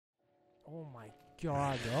Oh my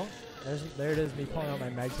god, bro. There it is, me pulling out my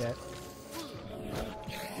med kit.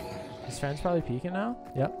 His friend's probably peeking now?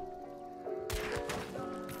 Yep.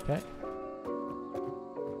 Okay.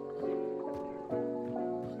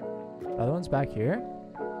 The other one's back here.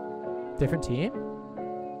 Different team.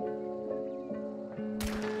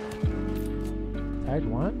 Tagged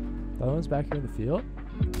one. The other one's back here in the field.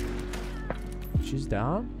 She's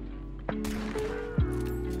down.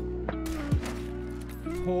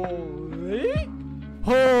 Holy!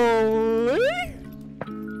 Holy!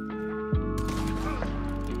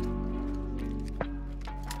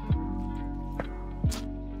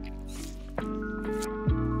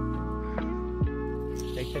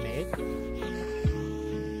 Take the nade.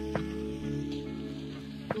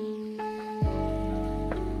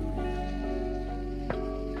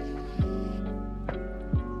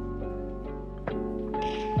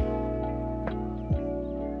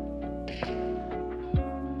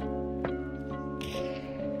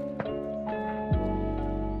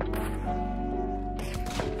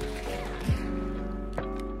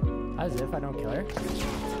 As if I don't kill her.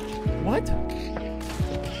 What?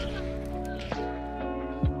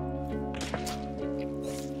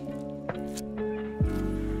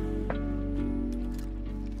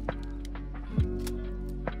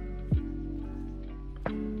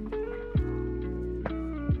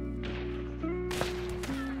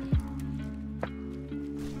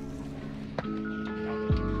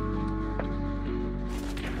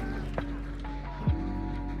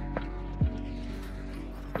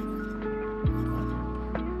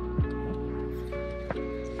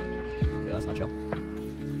 That's not chill.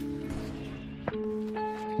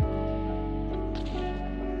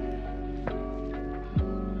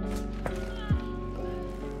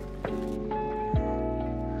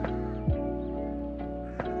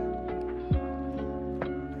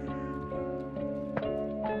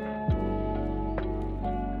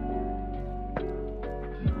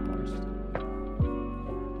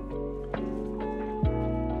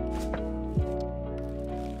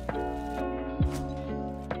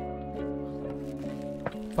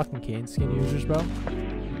 Fucking cane skin users, bro.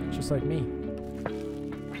 Just like me.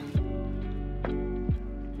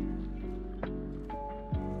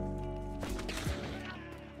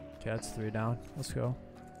 Okay, that's 3 down. Let's go.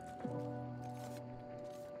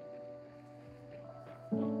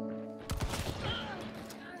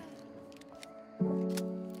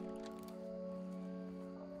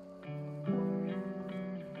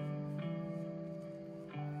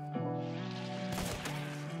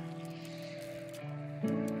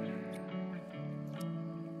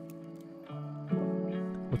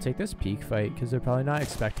 We'll take this peak fight because they're probably not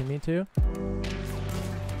expecting me to.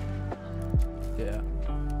 Yeah.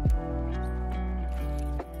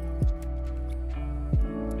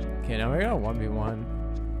 Okay, now we got a 1v1.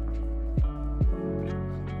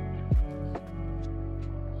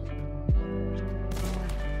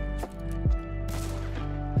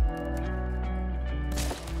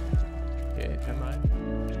 Okay, never mind.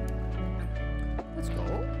 Let's go.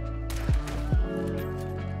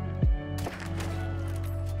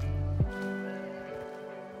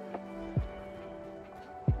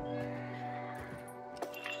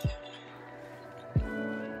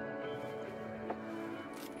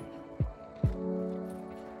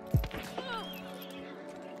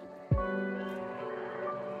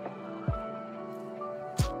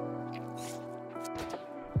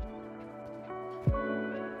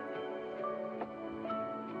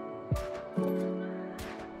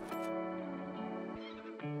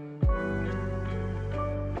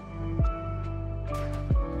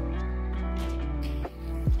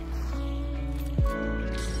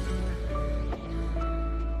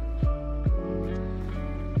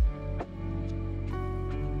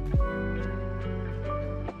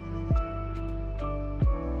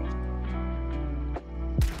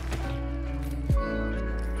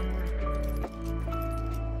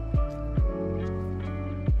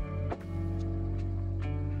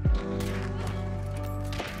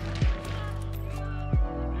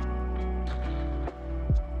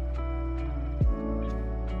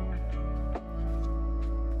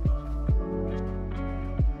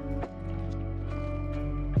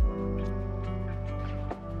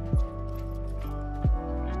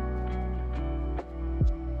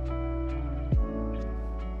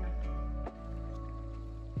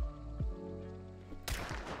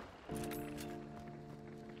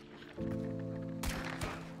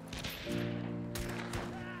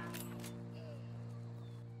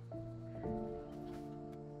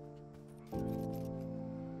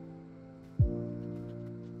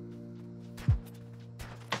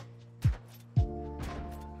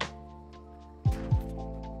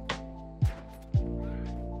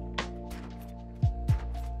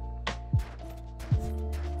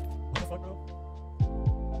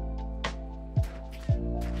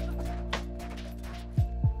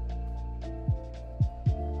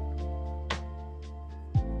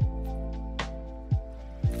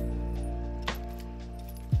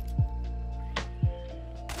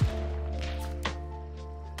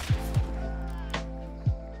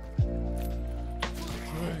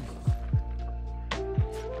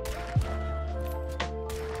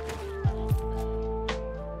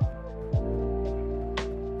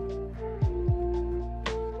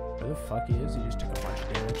 because he just took a bunch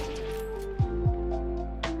of damage.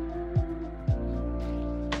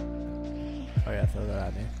 Oh yeah, throw that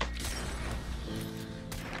at me.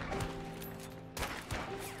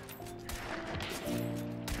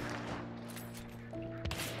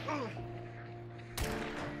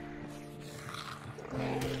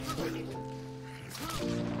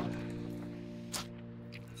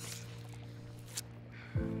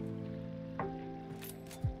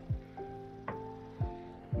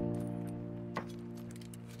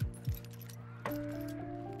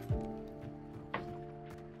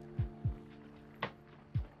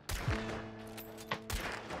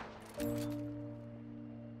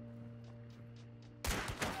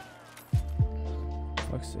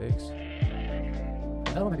 Fuck's sakes.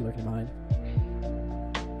 Another one might be lurking behind.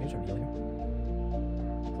 Maybe he's trying to heal here.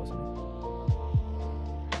 Close to me.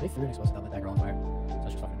 They threw an explosive down the dagger on fire. So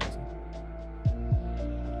that's just fucking crazy.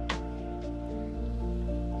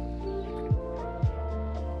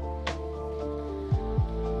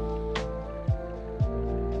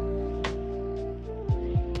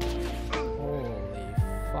 Holy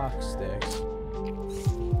fuck sticks.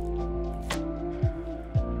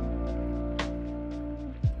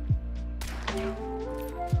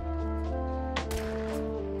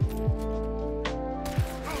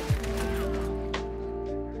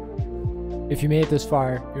 If you made it this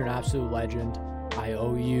far, you're an absolute legend. I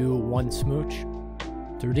owe you one smooch.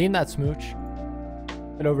 To redeem that smooch,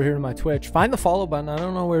 head over here to my Twitch. Find the follow button. I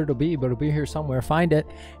don't know where it'll be, but it'll be here somewhere. Find it.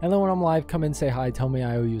 And then when I'm live, come in, say hi, tell me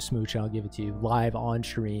I owe you a smooch, and I'll give it to you live on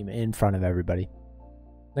stream in front of everybody.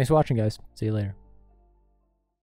 Thanks for watching, guys. See you later.